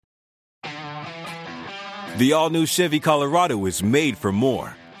The all-new Chevy Colorado is made for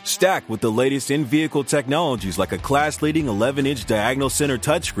more. Stacked with the latest in-vehicle technologies like a class-leading 11-inch diagonal center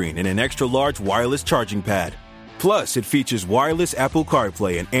touchscreen and an extra-large wireless charging pad. Plus, it features wireless Apple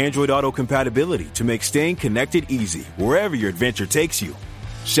CarPlay and Android Auto compatibility to make staying connected easy wherever your adventure takes you.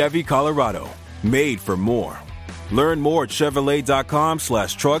 Chevy Colorado, made for more. Learn more at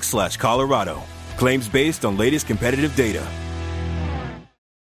Chevrolet.com/truck/Colorado. Claims based on latest competitive data.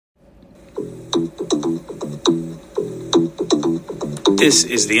 This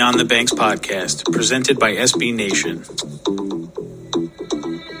is the On the Banks podcast, presented by SB Nation.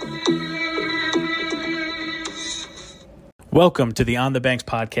 Welcome to the On the Banks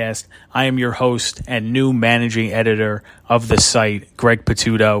podcast. I am your host and new managing editor of the site, Greg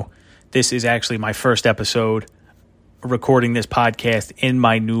Patudo. This is actually my first episode recording this podcast in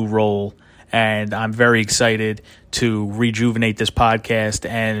my new role, and I'm very excited to rejuvenate this podcast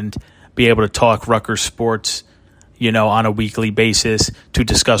and be able to talk Rutgers sports, on a weekly basis to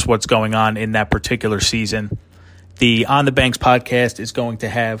discuss what's going on in that particular season. The On the Banks podcast is going to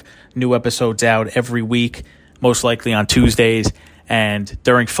have new episodes out every week, most likely on Tuesdays and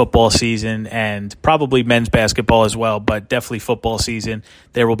during football season, and probably men's basketball as well, but definitely football season.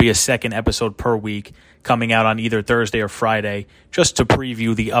 There will be a second episode per week coming out on either Thursday or Friday, just to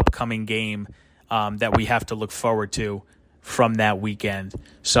preview the upcoming game that we have to look forward to from that weekend.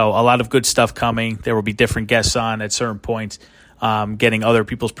 So a lot of good stuff coming. There will be different guests on at certain points, getting other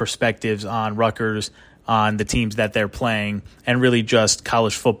people's perspectives on Rutgers, on the teams that they're playing, and really just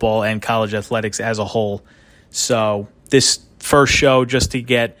college football and college athletics as a whole. So this first show, just to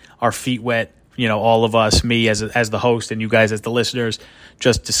get our feet wet, all of us, me as the host and you guys as the listeners,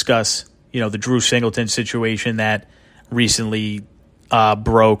 just discuss, the Drew Singleton situation that recently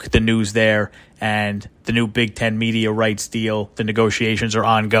broke the news there, and the new Big Ten media rights deal. The negotiations are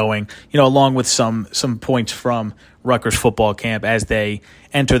ongoing, along with some points from Rutgers football camp as they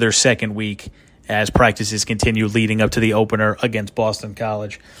enter their second week, as practices continue leading up to the opener against Boston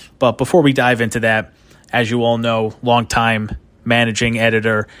College. But before we dive into that, as you all know, longtime managing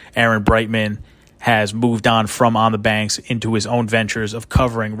editor Aaron Brightman has moved on from On the Banks into his own ventures of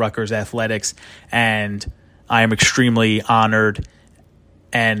covering Rutgers athletics, and I am extremely honored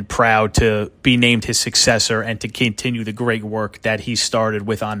and proud to be named his successor and to continue the great work that he started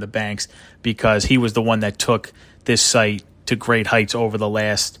with On the Banks, because he was the one that took this site to great heights over the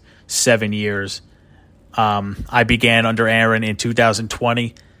last 7 years. I began under Aaron in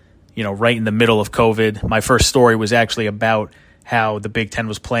 2020, right in the middle of COVID. My first story was actually about how the Big Ten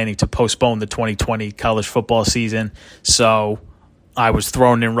was planning to postpone the 2020 college football season. So I was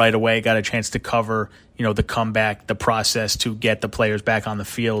thrown in right away, got a chance to cover, the comeback, the process to get the players back on the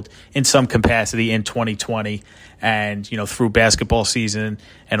field in some capacity in 2020. And, through basketball season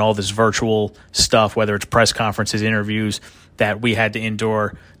and all this virtual stuff, whether it's press conferences, interviews that we had to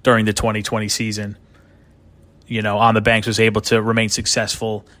endure during the 2020 season. On the Banks was able to remain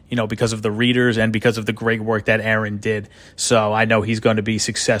successful, because of the readers and because of the great work that Aaron did. So I know he's going to be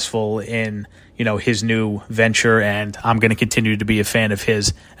successful in, his new venture, and I'm going to continue to be a fan of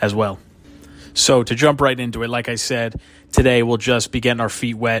his as well. So to jump right into it, like I said, today we'll just be getting our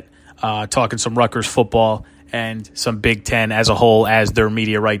feet wet, talking some Rutgers football and some Big Ten as a whole as their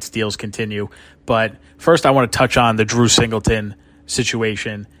media rights deals continue. But first I want to touch on the Drew Singleton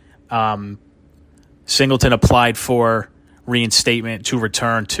situation. Singleton applied for reinstatement to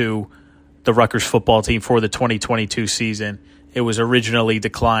return to the Rutgers football team for the 2022 season. It was originally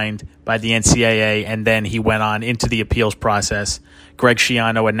declined by the NCAA, and then he went on into the appeals process. Greg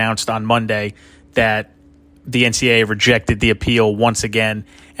Schiano announced on Monday that the NCAA rejected the appeal once again,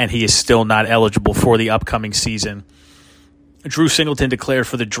 and he is still not eligible for the upcoming season. Drew Singleton declared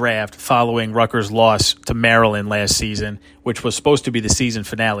for the draft following Rutgers' loss to Maryland last season, which was supposed to be the season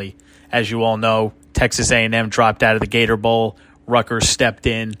finale. As you all know, Texas A&M dropped out of the Gator Bowl. Rutgers stepped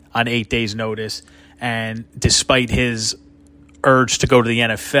in on 8 days' notice, and despite his urge to go to the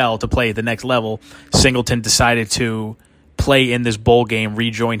NFL to play at the next level, Singleton decided to play in this bowl game,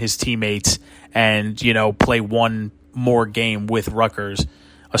 rejoin his teammates, and, play one more game with Rutgers,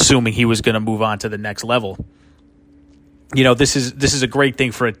 assuming he was going to move on to the next level. This is a great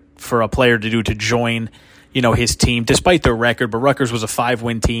thing for a player to do, to join, his team, despite their record. But Rutgers was a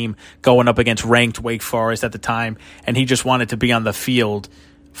 5-win team going up against ranked Wake Forest at the time, and he just wanted to be on the field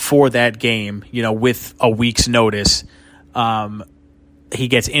for that game, with a week's notice. He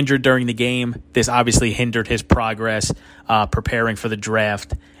gets injured during the game. This obviously hindered his progress preparing for the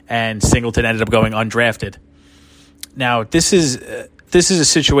draft, and Singleton ended up going undrafted. Now, this is a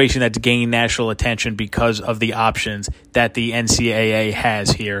situation that's gained national attention because of the options that the NCAA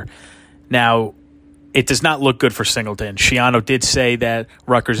has here. Now, it does not look good for Singleton. Schiano did say that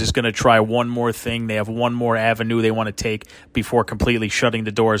Rutgers is going to try one more thing. They have one more avenue they want to take before completely shutting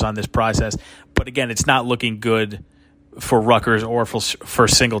the doors on this process. But again, it's not looking good for Rutgers or for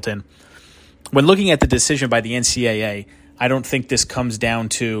Singleton. When looking at the decision by the NCAA, I don't think this comes down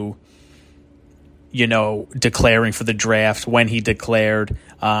to, declaring for the draft, when he declared,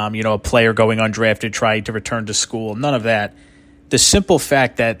 a player going undrafted tried to return to school. None of that. The simple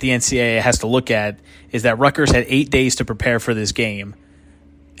fact that the NCAA has to look at is that Rutgers had 8 days to prepare for this game,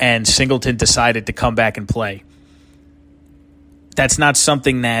 and Singleton decided to come back and play. That's not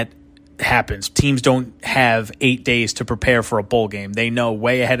something that happens. Teams don't have 8 days to prepare for a bowl game. They know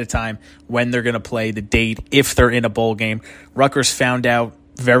way ahead of time when they're going to play, the date, if they're in a bowl game. Rutgers found out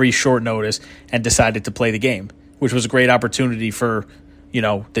very short notice and decided to play the game, which was a great opportunity for,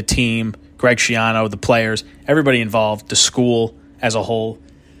 the team, Greg Schiano, the players, everybody involved, the school as a whole.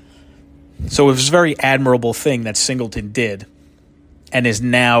 So it was a very admirable thing that Singleton did and is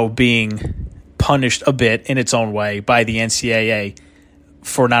now being punished a bit in its own way by the NCAA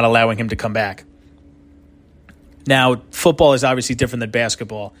for not allowing him to come back. Now, football is obviously different than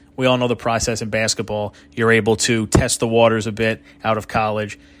basketball. We all know the process in basketball. You're able to test the waters a bit out of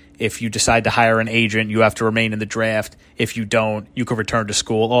college. If you decide to hire an agent, you have to remain in the draft. If you don't, you can return to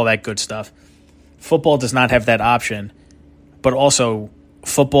school, all that good stuff. Football does not have that option, but also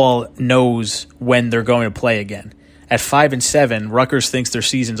football knows when they're going to play again. At 5-7, Rutgers thinks their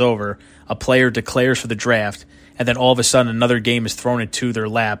season's over. A player declares for the draft, and then all of a sudden another game is thrown into their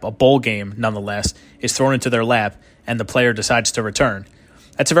lap, a bowl game nonetheless, is thrown into their lap, and the player decides to return.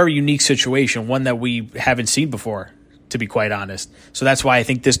 That's a very unique situation, one that we haven't seen before, to be quite honest. So that's why I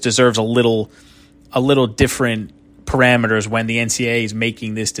think this deserves a little different parameters when the NCAA is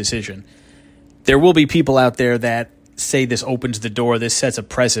making this decision. There will be people out there that say this opens the door, this sets a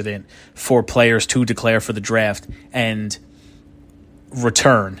precedent for players to declare for the draft and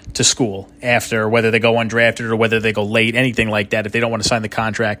return to school after, whether they go undrafted or whether they go late, anything like that, if they don't want to sign the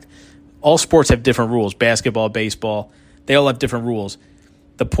contract. All sports have different rules. Basketball, baseball, they all have different rules.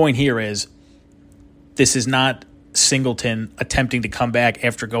 The point here is this is not Singleton attempting to come back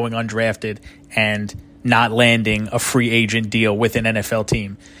after going undrafted and not landing a free agent deal with an NFL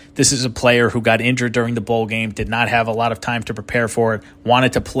team. This is a player who got injured during the bowl game, did not have a lot of time to prepare for it,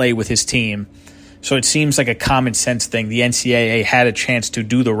 wanted to play with his team. So it seems like a common sense thing. The NCAA had a chance to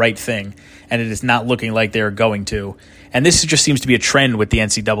do the right thing, and it is not looking like they're going to. And this just seems to be a trend with the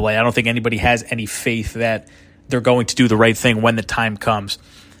NCAA. I don't think anybody has any faith that they're going to do the right thing when the time comes.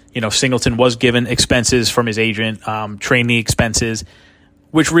 Singleton was given expenses from his agent, training expenses,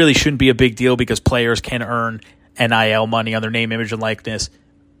 which really shouldn't be a big deal because players can earn NIL money on their name, image, and likeness.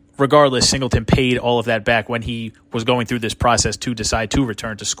 Regardless, Singleton paid all of that back when he was going through this process to decide to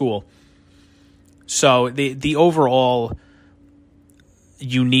return to school. So the overall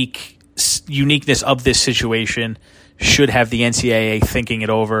uniqueness of this situation should have the NCAA thinking it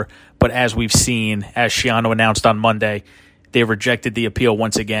over. But as we've seen, as Schiano announced on Monday, they rejected the appeal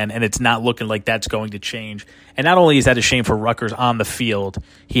once again, and it's not looking like that's going to change. And not only is that a shame for Rutgers on the field,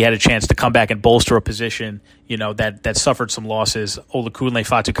 he had a chance to come back and bolster a position, that suffered some losses. Olakunle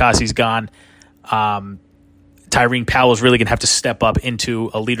Fatukasi's gone. Tyreen Powell's really going to have to step up into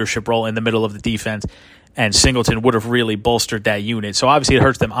a leadership role in the middle of the defense, and Singleton would have really bolstered that unit. So obviously it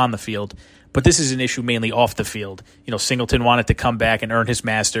hurts them on the field, but this is an issue mainly off the field. Singleton wanted to come back and earn his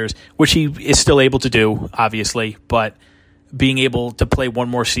Masters, which he is still able to do, obviously, but being able to play one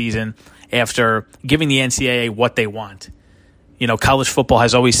more season after giving the NCAA what they want. College football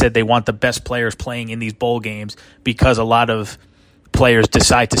has always said they want the best players playing in these bowl games because a lot of players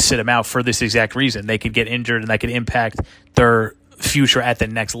decide to sit them out for this exact reason. They could get injured and that could impact their future at the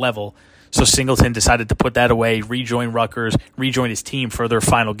next level. So Singleton decided to put that away, rejoin Rutgers, rejoin his team for their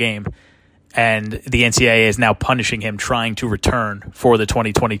final game. And the NCAA is now punishing him, trying to return for the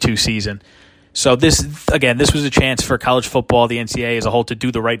 2022 season. So this was a chance for college football, the NCAA as a whole, to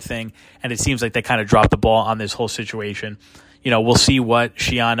do the right thing, and it seems like they kind of dropped the ball on this whole situation. We'll see what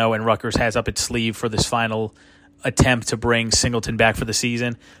Schiano and Rutgers has up its sleeve for this final attempt to bring Singleton back for the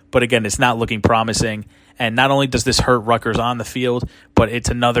season, but again, it's not looking promising. And not only does this hurt Rutgers on the field, but it's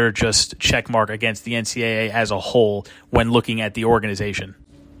another just check mark against the NCAA as a whole when looking at the organization.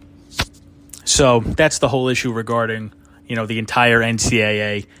 So that's the whole issue regarding, the entire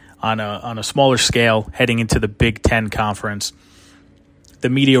NCAA. On a smaller scale, heading into the Big Ten Conference. The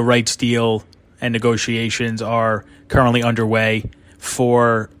media rights deal and negotiations are currently underway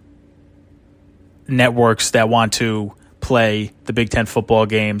for networks that want to play the Big Ten football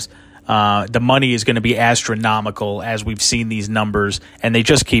games. The money is going to be astronomical as we've seen these numbers, and they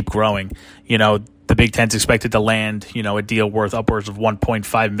just keep growing. The Big Ten's expected to land, a deal worth upwards of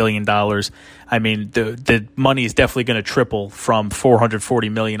 $1.5 million. I mean, the money is definitely going to triple from $440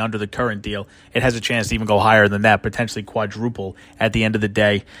 million under the current deal. It has a chance to even go higher than that, potentially quadruple at the end of the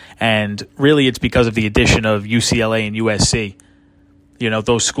day. And really, it's because of the addition of UCLA and USC.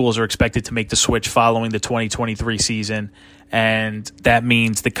 Those schools are expected to make the switch following the 2023 season, and that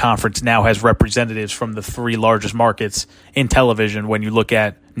means the conference now has representatives from the three largest markets in television when you look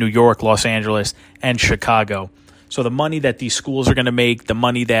at New York, Los Angeles, and Chicago. So the money that these schools are going to make, the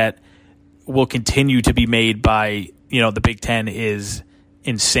money that will continue to be made by, the Big Ten is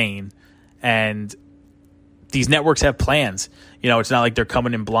insane. And these networks have plans. It's not like they're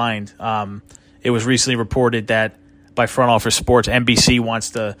coming in blind. It was recently reported that by Front Office Sports, NBC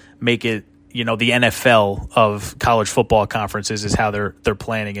wants to make it, the NFL of college football conferences is how they're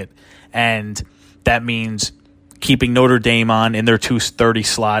planning it. And that means keeping Notre Dame on in their 2:30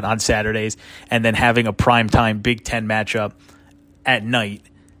 slot on Saturdays, and then having a primetime Big Ten matchup at night.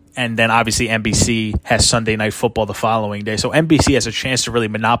 And then obviously NBC has Sunday Night Football the following day. So NBC has a chance to really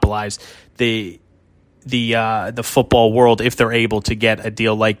monopolize the football world if they're able to get a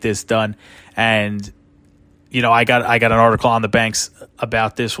deal like this done. And I got an article on the Banks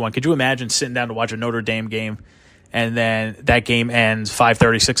about this one. Could you imagine sitting down to watch a Notre Dame game, and then that game ends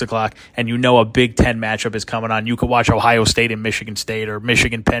 5:30, 6 o'clock, and a Big Ten matchup is coming on? You could watch Ohio State and Michigan State, or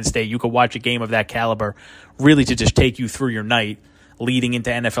Michigan Penn State. You could watch a game of that caliber, really to just take you through your night leading into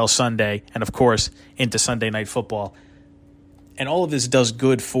NFL Sunday and, of course, into Sunday Night Football. And all of this does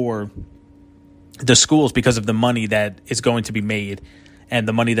good for the schools because of the money that is going to be made and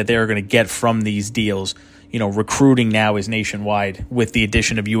the money that they're going to get from these deals. Recruiting now is nationwide with the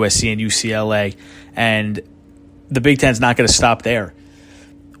addition of USC and UCLA, and the Big Ten's not going to stop there.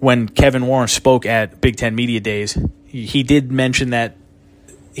 When Kevin Warren spoke at Big Ten Media Days, he did mention that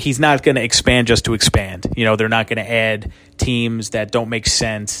he's not going to expand just to expand. They're not going to add teams that don't make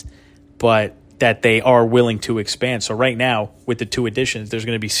sense, but that they are willing to expand. So right now, with the two additions, there's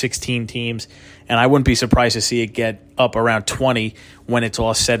going to be 16 teams, and I wouldn't be surprised to see it get up around 20 when it's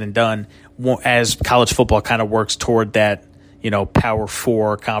all said and done, as college football kind of works toward that, Power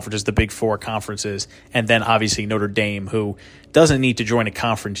Four conferences, the Big Four conferences, and then obviously Notre Dame, who doesn't need to join a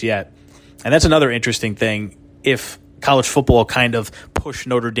conference yet. And that's another interesting thing. If college football kind of push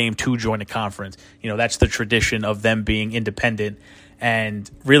Notre Dame to join a conference, that's the tradition of them being independent. And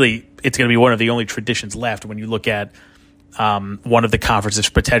really, it's going to be one of the only traditions left when you look at one of the conferences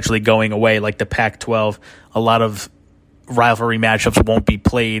potentially going away, like the Pac-12. A lot of rivalry matchups won't be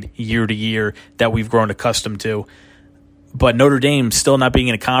played year to year that we've grown accustomed to. But Notre Dame still not being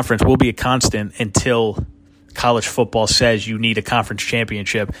in a conference will be a constant until college football says you need a conference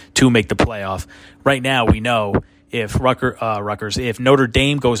championship to make the playoff. Right now, we know if if Notre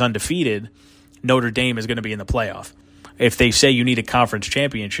Dame goes undefeated, Notre Dame is going to be in the playoff. If they say you need a conference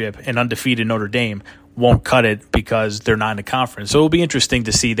championship, an undefeated Notre Dame won't cut it because they're not in a conference. So it'll be interesting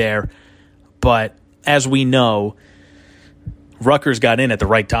to see there. But as we know, Rutgers got in at the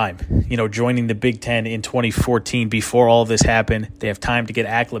right time, joining the Big Ten in 2014 before all of this happened. They have time to get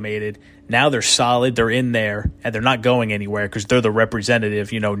acclimated. Now they're solid. They're in there, and they're not going anywhere because they're the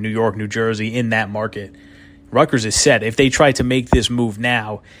representative, New York, New Jersey, in that market. Rutgers is set. If they try to make this move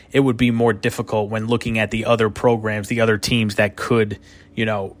now, it would be more difficult when looking at the other programs, the other teams that could,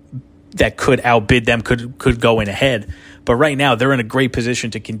 that could outbid them, could go in ahead. But right now, they're in a great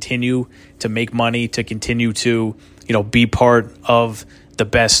position to continue to make money, to continue to, be part of the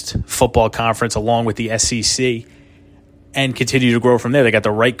best football conference along with the SEC, and continue to grow from there. They got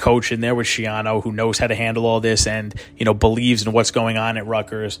the right coach in there with Schiano, who knows how to handle all this and, believes in what's going on at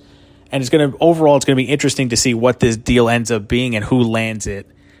Rutgers. And it's going to be interesting to see what this deal ends up being and who lands it.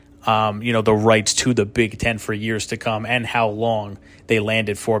 The rights to the Big Ten for years to come, and how long they land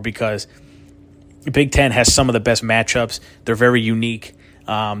it for, because the Big Ten has some of the best matchups. They're very unique.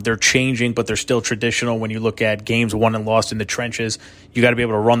 They're changing, but they're still traditional. When you look at games won and lost in the trenches, you got to be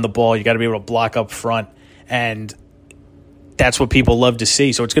able to run the ball. You got to be able to block up front. And that's what people love to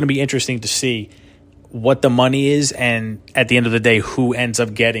see. So it's going to be interesting to see what the money is, and at the end of the day, who ends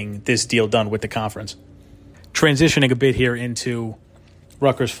up getting this deal done with the conference. Transitioning a bit here into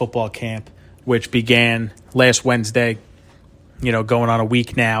Rutgers football camp, which began last Wednesday, going on a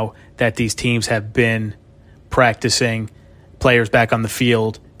week now that these teams have been practicing, players back on the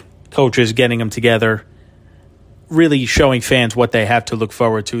field, coaches getting them together, really showing fans what they have to look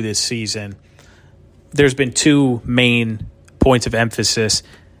forward to this season. There's been two main points of emphasis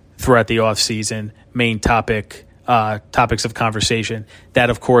throughout the offseason. Main topic topics of conversation. That,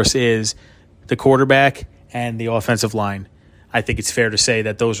 of course, is the quarterback and the offensive line. I think it's fair to say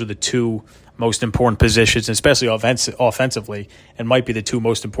that those are the two most important positions, especially offensively, and might be the two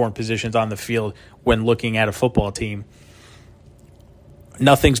most important positions on the field when looking at a football team.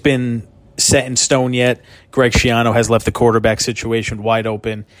 Nothing's been set in stone yet. Greg Schiano has left the quarterback situation wide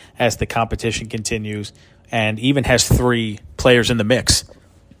open as the competition continues, and even has three players in the mix.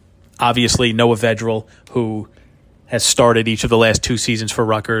 Obviously, Noah Vedral, who has started each of the last two seasons for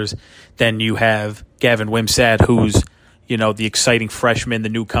Rutgers. Then you have Gavin Wimsatt, who's, the exciting freshman, the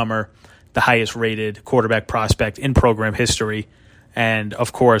newcomer, the highest rated quarterback prospect in program history. And,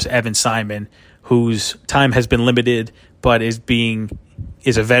 of course, Evan Simon, whose time has been limited, but is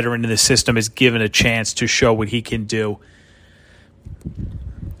a veteran in the system, is given a chance to show what he can do.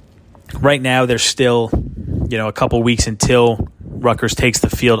 Right now, there's still, a couple weeks until Rutgers takes the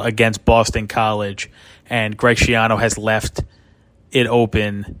field against Boston College, and Greg Schiano has left it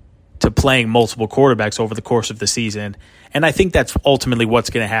open to playing multiple quarterbacks over the course of the season. And I think that's ultimately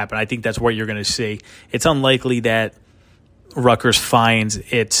what's going to happen. I think that's what you're going to see. It's unlikely that Rutgers finds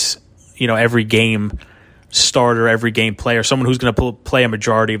its, every game starter, every game player, someone who's going to play a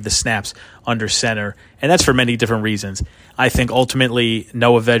majority of the snaps under center. And that's for many different reasons. I think ultimately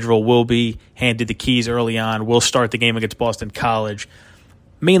Noah Vedral will be handed the keys early on, will start the game against Boston College,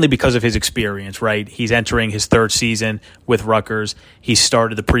 mainly because of his experience, right? He's entering his third season with Rutgers. He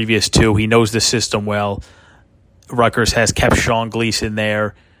started the previous two. He knows the system well. Rutgers has kept Sean Gleason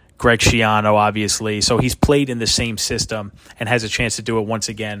there, Greg Schiano, obviously. So he's played in the same system and has a chance to do it once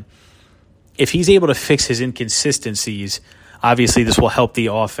again. If he's able to fix his inconsistencies, obviously this will help the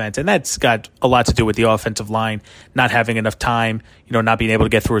offense. And that's got a lot to do with the offensive line, not having enough time, not being able to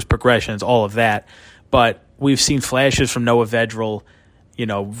get through his progressions, all of that. But we've seen flashes from Noah Vedral,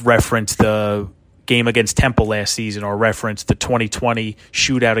 reference the game against Temple last season or reference the 2020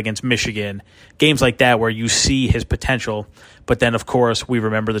 shootout against Michigan. Games like that where you see his potential. But then, of course, we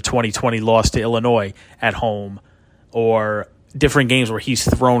remember the 2020 loss to Illinois at home, or different games where he's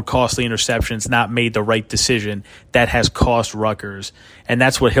thrown costly interceptions, not made the right decision. That has cost Rutgers, and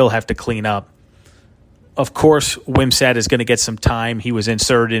that's what he'll have to clean up. Of course, Wimsatt is going to get some time. He was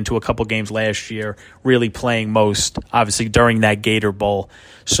inserted into a couple games last year, really playing most, obviously, during that Gator Bowl.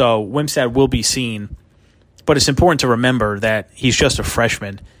 So Wimsatt will be seen, but it's important to remember that he's just a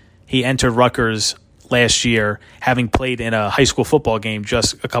freshman. He entered Rutgers last year, having played in a high school football game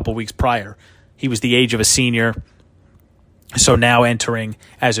just a couple weeks prior. He was the age of a senior. So now entering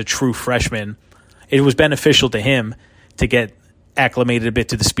as a true freshman, it was beneficial to him to get acclimated a bit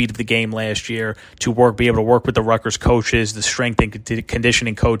to the speed of the game last year, to be able to work with the Rutgers coaches, the strength and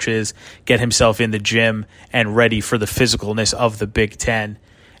conditioning coaches, get himself in the gym and ready for the physicalness of the Big Ten.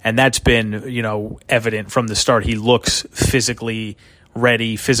 And that's been, evident from the start. He looks physically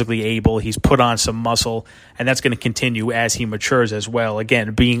ready, physically able. He's put on some muscle, and that's going to continue as he matures as well.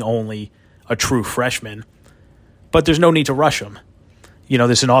 Again, being only a true freshman. But there's no need to rush him.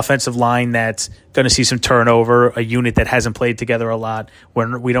 There's an offensive line that's going to see some turnover, a unit that hasn't played together a lot,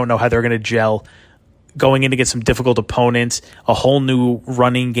 when we don't know how they're going to gel, going in against some difficult opponents, a whole new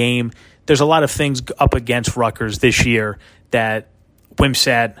running game. There's a lot of things up against Rutgers this year that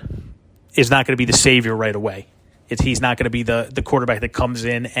Wimsatt is not going to be the savior right away. He's not going to be the quarterback that comes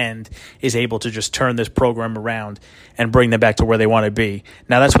in and is able to just turn this program around and bring them back to where they want to be.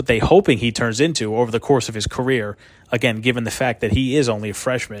 Now, that's what they're hoping he turns into over the course of his career, again, given the fact that he is only a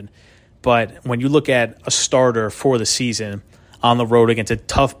freshman. But when you look at a starter for the season on the road against a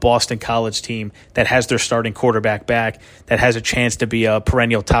tough Boston College team that has their starting quarterback back, that has a chance to be a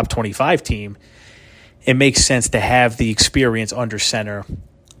perennial top 25 team, it makes sense to have the experience under center,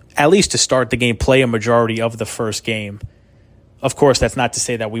 at least to start the game, play a majority of the first game. Of course, that's not to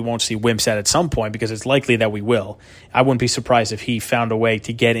say that we won't see Wimsatt at some point, because it's likely that we will. I wouldn't be surprised if he found a way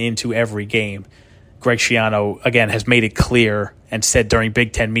to get into every game. Greg Schiano, again, has made it clear and said during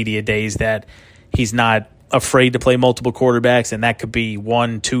Big Ten Media Days that he's not afraid to play multiple quarterbacks, and that could be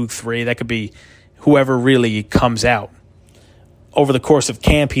 1, 2, 3. That could be whoever really comes out. Over the course of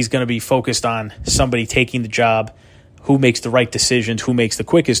camp, he's going to be focused on somebody taking the job, who makes the right decisions, who makes the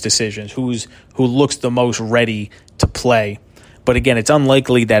quickest decisions, who looks the most ready to play. But again, it's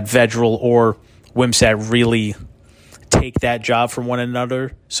unlikely that Vedral or Wimsatt really take that job from one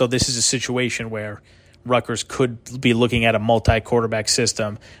another. So this is a situation where Rutgers could be looking at a multi-quarterback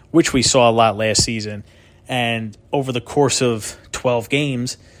system, which we saw a lot last season. And over the course of 12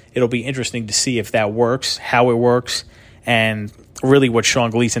 games, it'll be interesting to see if that works, how it works, and really what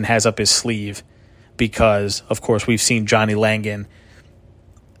Sean Gleason has up his sleeve. Because, of course, we've seen Johnny Langan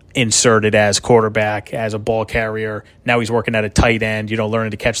inserted as quarterback, as a ball carrier. Now he's working at a tight end,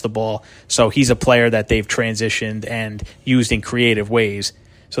 learning to catch the ball. So he's a player that they've transitioned and used in creative ways.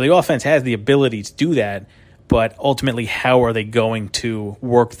 So the offense has the ability to do that, but ultimately, how are they going to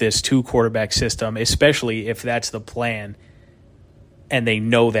work this two-quarterback system, especially if that's the plan, and they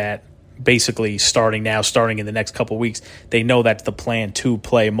know that basically starting in the next couple of weeks, they know that's the plan to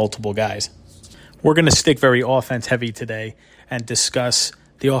play multiple guys. We're going to stick very offense-heavy today and discuss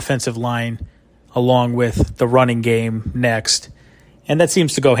the offensive line along with the running game next. And that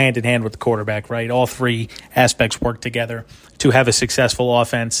seems to go hand in hand with the quarterback, right? All three aspects work together to have a successful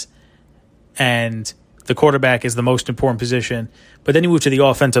offense. And the quarterback is the most important position. But then you move to the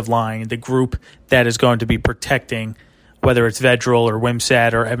offensive line, the group that is going to be protecting, whether it's Vedral or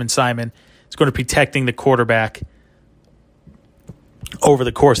Wimsatt or Evan Simon, it's going to be protecting the quarterback over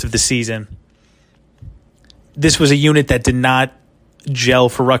the course of the season. This was a unit that did not gel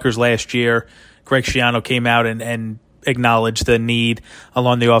for Rutgers last year. Greg Schiano came out and acknowledged the need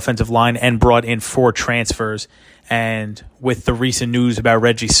along the offensive line and brought in 4 transfers. And with the recent news about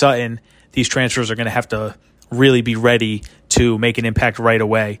Reggie Sutton, these transfers are going to have to really be ready to make an impact right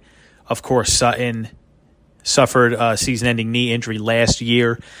away. Of course, Sutton suffered a season-ending knee injury last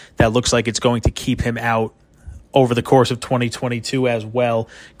year that looks like it's going to keep him out over the course of 2022 as well.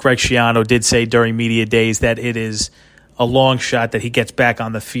 Greg Schiano did say during media days that it is a long shot that he gets back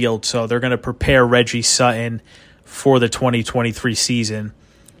on the field. So they're going to prepare Reggie Sutton for the 2023 season,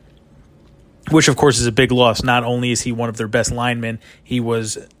 which, of course, is a big loss. Not only is he one of their best linemen, he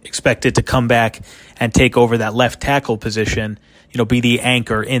was expected to come back and take over that left tackle position, be the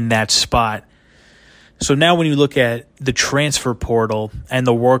anchor in that spot. So now when you look at the transfer portal and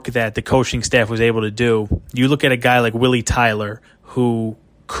the work that the coaching staff was able to do, you look at a guy like Willie Tyler, who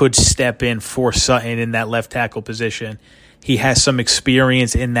could step in for Sutton in that left tackle position. He has some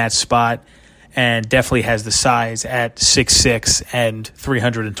experience in that spot and definitely has the size at 6'6" and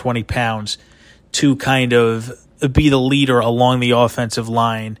 320 pounds to kind of be the leader along the offensive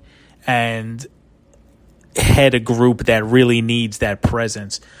line and head a group that really needs that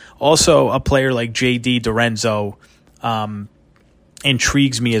presence. Also, a player like J.D. Dorenzo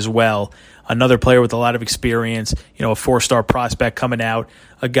intrigues me as well. Another player with a lot of experience, a 4-star prospect coming out,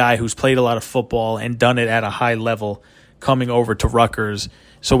 a guy who's played a lot of football and done it at a high level coming over to Rutgers.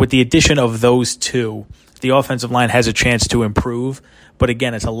 So with the addition of those two, the offensive line has a chance to improve. But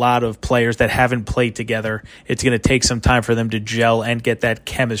again, it's a lot of players that haven't played together. It's going to take some time for them to gel and get that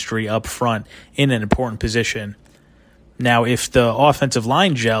chemistry up front in an important position. Now, if the offensive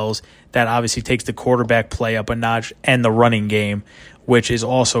line gels, that obviously takes the quarterback play up a notch and the running game, which is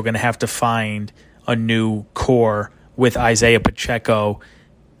also going to have to find a new core with Isaiah Pacheco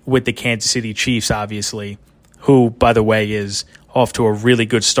with the Kansas City Chiefs, obviously, who, by the way, is off to a really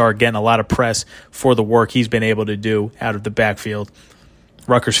good start, getting a lot of press for the work he's been able to do out of the backfield.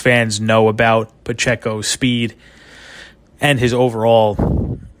 Rutgers fans know about Pacheco's speed and his overall,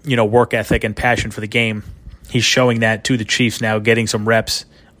 work ethic and passion for the game. He's showing that to the Chiefs now, getting some reps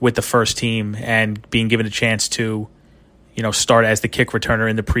with the first team and being given a chance to, start as the kick returner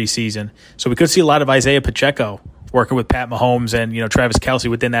in the preseason. So we could see a lot of Isaiah Pacheco working with Pat Mahomes and, Travis Kelce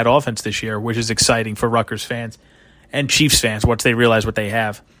within that offense this year, which is exciting for Rutgers fans and Chiefs fans once they realize what they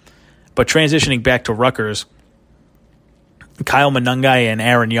have. But transitioning back to Rutgers, Kyle Monungai and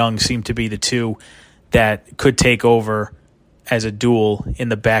Aaron Young seem to be the two that could take over as a duel in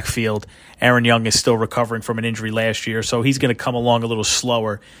the backfield. Aaron Young is still recovering from an injury last year, so he's going to come along a little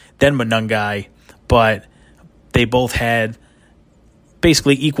slower than Monungai, but they both had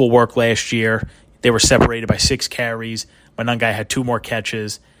basically equal work last year. They were separated by 6 carries. Monungai had 2 more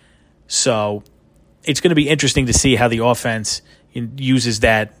catches. So it's going to be interesting to see how the offense uses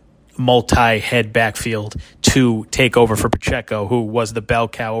that multi-head backfield to take over for Pacheco, who was the bell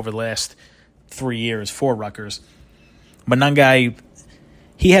cow over the last 3 years for Rutgers. Monungai,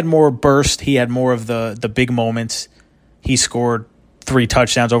 he had more burst. He had more of the big moments. He scored 3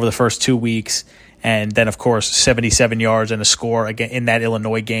 touchdowns over the first 2 weeks, and then, of course, 77 yards and a score again in that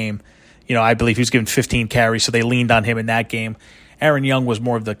Illinois game. I believe he was given 15 carries, so they leaned on him in that game. Aaron Young was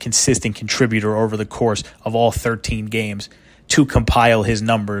more of the consistent contributor over the course of all 13 games to compile his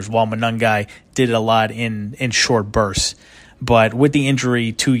numbers, while Monungai did it a lot in short bursts. But with the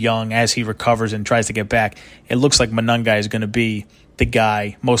injury to Young, as he recovers and tries to get back, it looks like Monungai is going to be the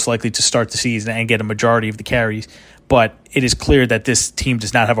guy most likely to start the season and get a majority of the carries. But it is clear that this team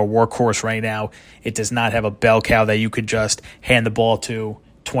does not have a workhorse right now. It does not have a bell cow that you could just hand the ball to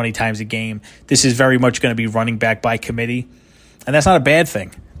 20 times a game. This is very much going to be running back by committee, and that's not a bad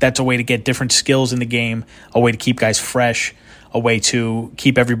thing. That's a way to get different skills in the game, a way to keep guys fresh, a way to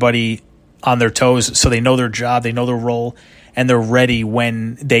keep everybody on their toes so they know their job, they know their role, and they're ready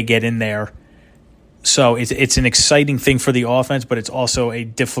when they get in there. So it's an exciting thing for the offense, but it's also a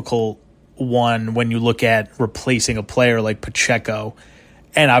difficult one when you look at replacing a player like Pacheco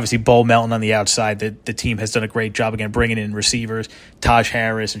and obviously Bo Melton on the outside. The team has done a great job, again, bringing in receivers. Taj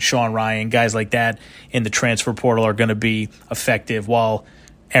Harris and Sean Ryan, guys like that in the transfer portal are going to be effective, while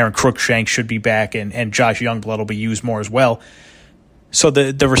Aaron Crookshank should be back and Josh Youngblood will be used more as well. So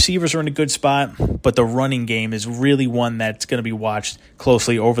the receivers are in a good spot, but the running game is really one that's going to be watched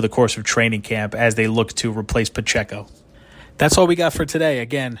closely over the course of training camp as they look to replace Pacheco. That's all we got for today.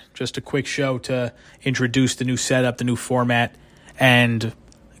 Again, just a quick show to introduce the new setup, the new format, and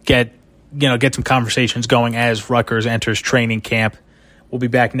get some conversations going as Rutgers enters training camp. We'll be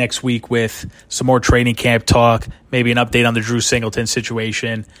back next week with some more training camp talk, maybe an update on the Drew Singleton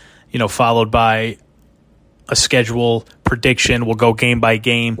situation, followed by a schedule prediction. We'll go game by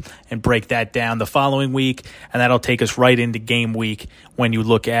game and break that down the following week, and that'll take us right into game week when you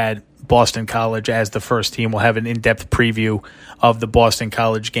look at Boston College as the first team. We'll have an in-depth preview of the Boston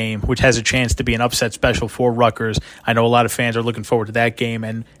College game, which has a chance to be an upset special for Rutgers. I know a lot of fans are looking forward to that game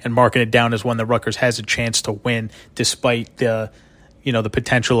and marking it down as one that Rutgers has a chance to win, despite the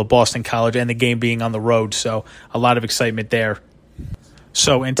potential of Boston College and the game being on the road. So a lot of excitement there.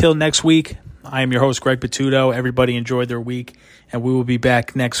 So until next week, I am your host, Greg Patudo. Everybody enjoy their week, and we will be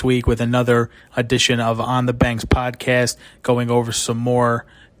back next week with another edition of On the Banks podcast, going over some more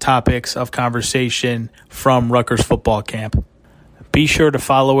topics of conversation from Rutgers football camp. Be sure to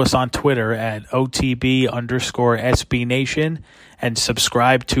follow us on Twitter at OTB_SB Nation and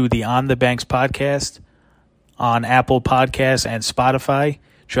subscribe to the On the Banks podcast on Apple Podcasts and Spotify.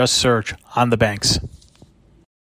 Just search On the Banks.